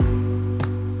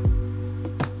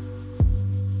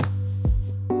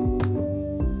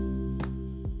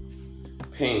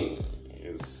pain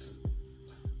is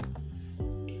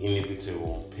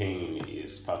inevitable. Pain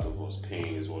is part of us.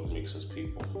 Pain is what makes us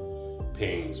people.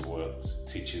 Pain is what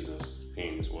teaches us.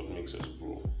 Pain is what makes us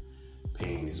grow.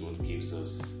 Pain is what gives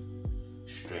us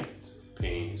strength.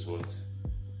 Pain is what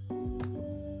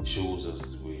shows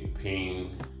us the way.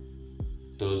 Pain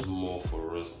does more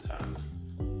for us than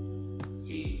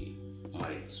we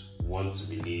might want to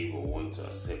believe or want to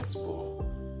accept. But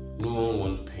no one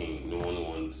wants pain. No one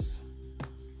wants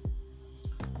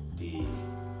the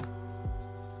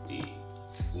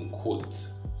in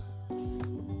quotes,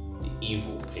 the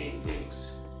evil pain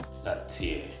brings. That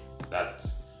tear, that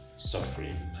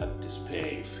suffering, that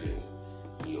despair you feel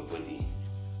in your body,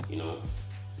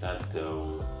 that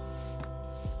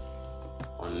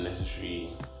unnecessary,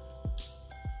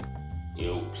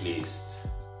 placed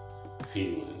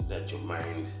feeling that your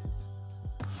mind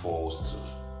falls to,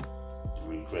 the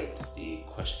regrets, the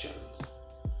questions.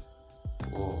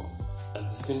 Or as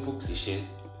the simple cliche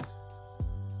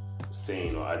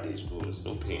saying or adage goes,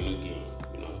 no pain, no gain.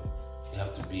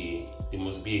 There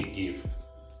must be a give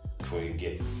before you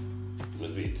get. There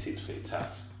must be a tit for a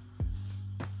tat.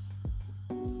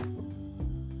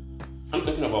 I'm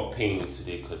talking about pain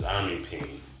today because I'm in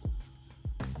pain.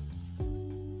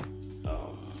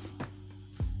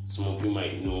 Some of you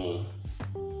might know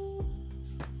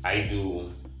I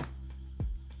do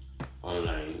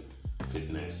online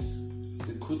fitness. Is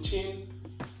it coaching?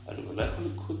 I don't know. I like to call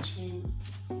it coaching.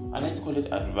 I like to call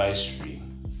it advisory.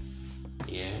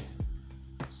 Yeah.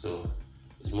 So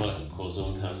it's more like a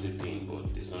consultancy thing,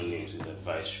 but there's no name, so it's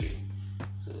advisory.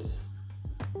 So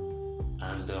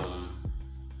and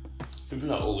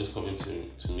people are always coming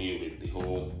to me with the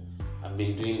whole, I've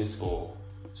been doing this for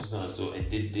so I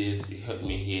did this, it hurt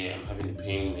me here, I'm having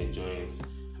pain in my joints,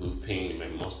 I'm in pain in my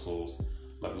muscles,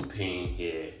 I'm having pain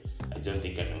here, I don't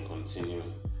think I can continue.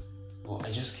 But I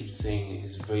just keep saying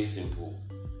it's very simple.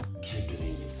 Keep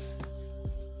doing it.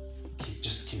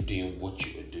 Just keep doing what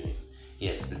you are doing.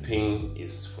 Yes, the pain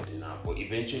is for the now, but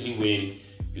eventually when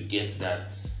you get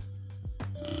that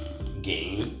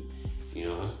gain,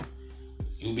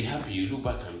 you'll be happy. You look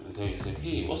back and tell yourself,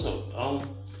 hey, what's up? I'm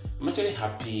actually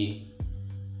happy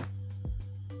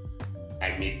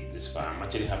I made it this far. I'm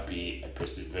actually happy I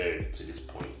persevered to this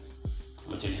point.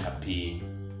 I'm actually happy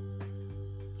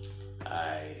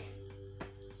I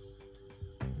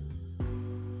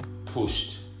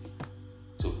pushed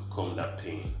to overcome that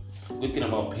pain. The good thing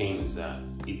about pain is that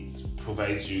it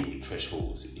provides you with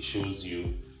thresholds. It shows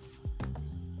you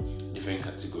different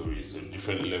categories or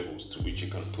different levels to which you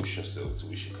can push yourself, to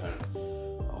which you can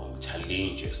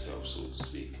challenge yourself, so to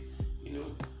speak.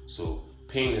 So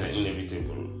pain is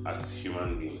inevitable as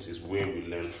human beings. Is where we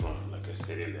learn from. Like I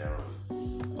said earlier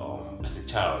on, as a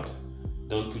child,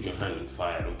 don't put your hand in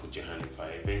fire. Don't put your hand in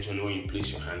fire. Eventually, when you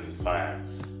place your hand in fire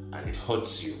and it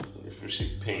hurts you, if you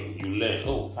receive pain, you learn.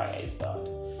 Oh, fire is bad.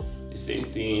 The same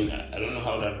thing. I don't know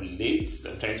how that relates.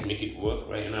 I'm trying to make it work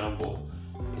right now, but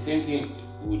the same thing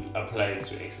would apply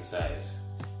to exercise.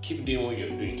 Keep doing what you're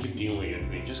doing. Keep doing what you're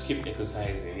doing. Just keep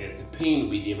exercising. Yes, the pain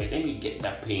will be there, but then you get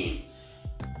that pain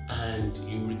and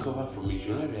you recover from it.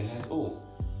 You don't realize, oh,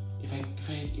 if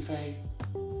I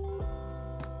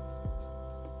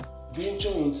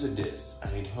venture into this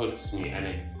and it hurts me, and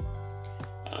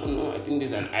I don't know, I think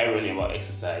there's an irony about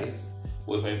exercise.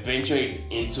 But if I venture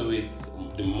into it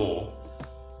the more,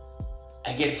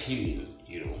 I get healing.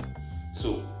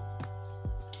 So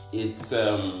it's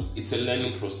a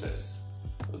learning process.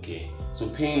 Okay, so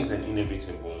pain is an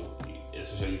inevitable,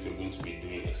 especially if you're going to be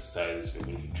doing exercise, if you're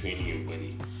going to be training your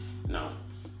body. Now,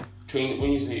 when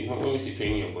we say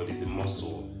training your body, it's the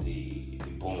muscle, the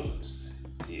bones,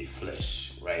 the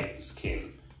flesh, right? The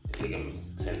skin, the ligaments,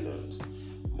 the tendons.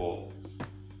 But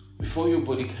before your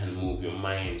body can move, your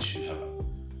mind should have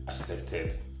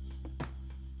accepted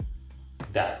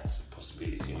that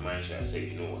possibility. Your mind should have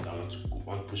said, you know what, I want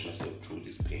to push myself through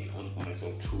this pain. I want to put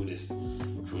myself through this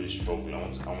struggle. I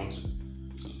want to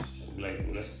like,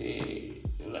 let's say,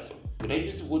 like, would I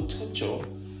use the word torture?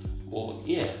 Well,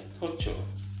 yeah, torture.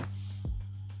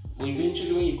 But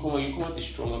eventually, when you come out a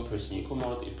stronger person. You come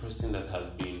out a person that has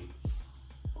been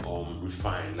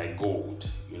refined, like gold.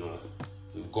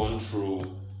 You've gone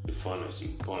through the furnace,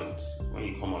 you've burnt. When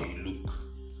you come out, you look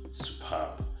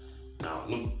superb. Now,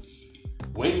 look,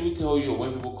 when people tell you, or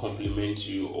when people compliment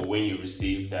you, or when you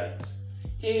receive that,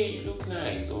 hey, you look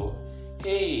nice, or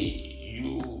hey,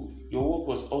 your work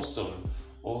was awesome,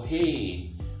 or hey,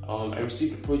 I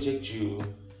received the project you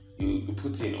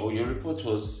put in, or your report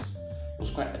was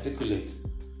quite articulate.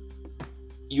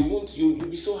 You'll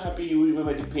be so happy. You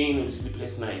remember the pain of the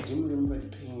sleepless nights. You remember the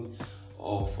pain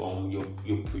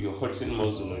your hurting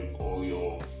muscle or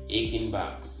your aching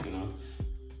backs,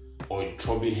 or a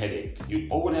throbbing headache,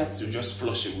 all that to just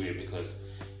flush away, because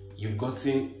you've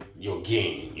gotten your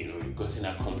gain, you've gotten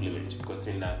that compliment, you've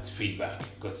gotten that feedback,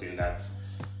 you've gotten that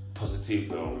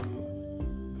positive,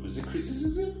 was it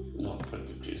criticism? No,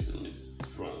 positive criticism is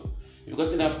wrong. You've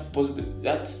gotten that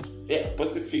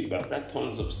positive feedback, that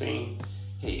thumbs up saying,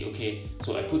 hey, okay,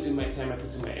 so I put in my time, I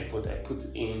put in my effort, I put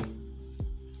in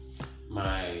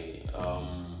my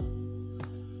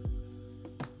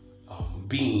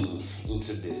being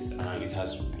into this, and it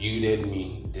has yielded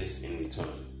me this in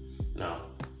return. Now,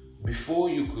 before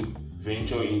you could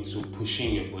venture into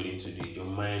pushing your body into it, your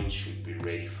mind should be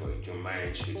ready for it. Your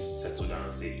mind should settle down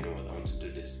and say, you know what, I want to do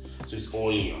this. So it's all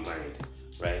in your mind,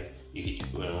 right? I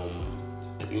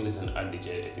think there's an adage,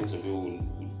 I think some people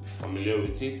would be familiar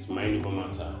with it, mind over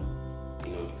matter.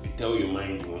 If you tell your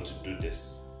mind you want to do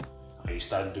this, and you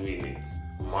start doing it,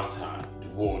 matter, the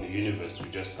world, the universe will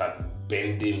just start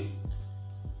bending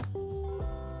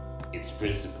its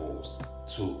principles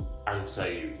to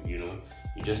answer you.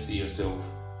 You just see yourself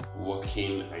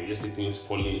working, and you just see things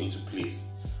falling into place,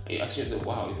 and you ask yourself,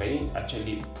 wow, if I didn't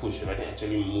actually push, if I didn't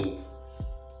actually move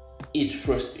it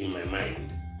first in my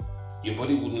mind, your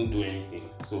body wouldn't do anything.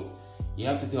 So you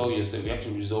have to tell yourself, you have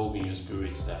to resolve in your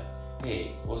spirits that,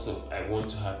 hey, what's up, I want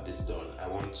to have this done, I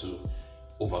want to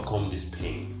overcome this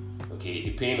pain. Okay,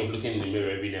 the pain of looking in the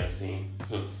mirror every day and saying,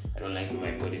 I don't like the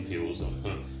way my body feels, or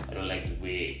I don't like the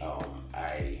way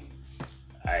I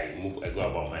move, I go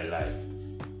about my life.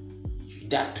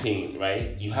 That pain,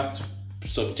 right? You have to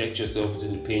subject yourself to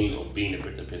the pain of being a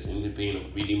better person, the pain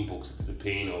of reading books, the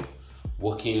pain of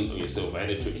working on yourself,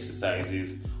 either through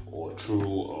exercises or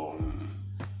through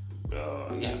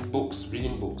books,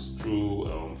 reading books,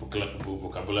 through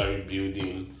vocabulary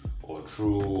building, or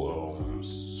through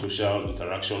social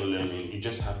interaction learning. You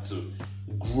just have to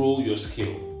grow your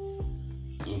skill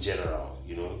in general,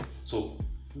 So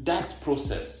that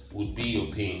process would be your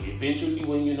pain. Eventually,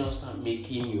 when you now start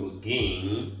making your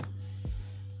gain,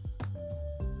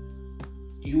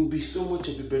 you'll be so much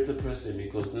of a better person,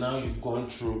 because now you've gone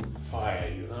through fire,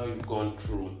 you've gone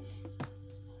through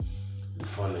the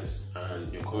furnace,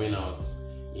 and you're coming out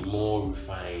a more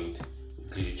refined,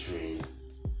 glittering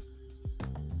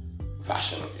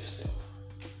version of yourself.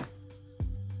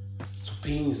 So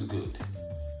pain is good.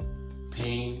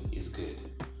 Pain is good.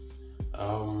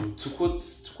 To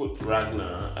quote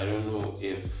Ragnar, I don't know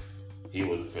if he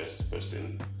was the first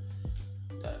person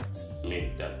that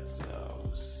made that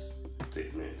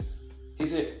statement. He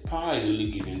said, power is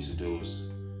only given to those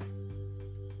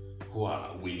who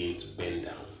are willing to bend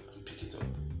down and pick it up.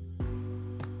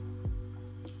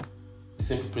 The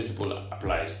simple principle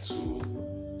applies to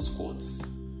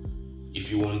squats. If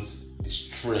you want the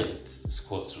strength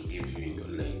squats will give you in your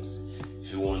legs,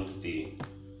 if you want the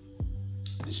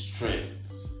strength,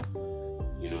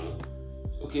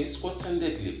 squats and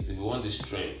deadlifts. If you want the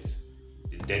strength,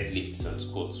 the deadlifts and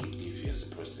squats will give you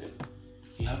as a person.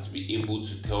 You have to be able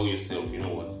to tell yourself, you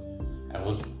know what, I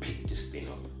want to pick this thing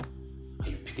up, and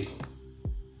you pick it up.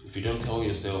 If you don't tell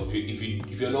yourself, if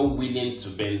you're not willing to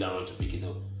bend down to pick it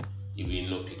up, you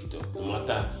will not pick it up. No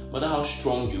matter how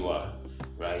strong you are,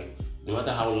 right? No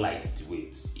matter how light the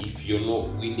weight, if you're not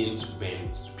willing to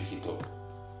bend to pick it up,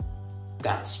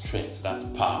 that strength,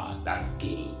 that power, that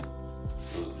gain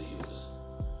will be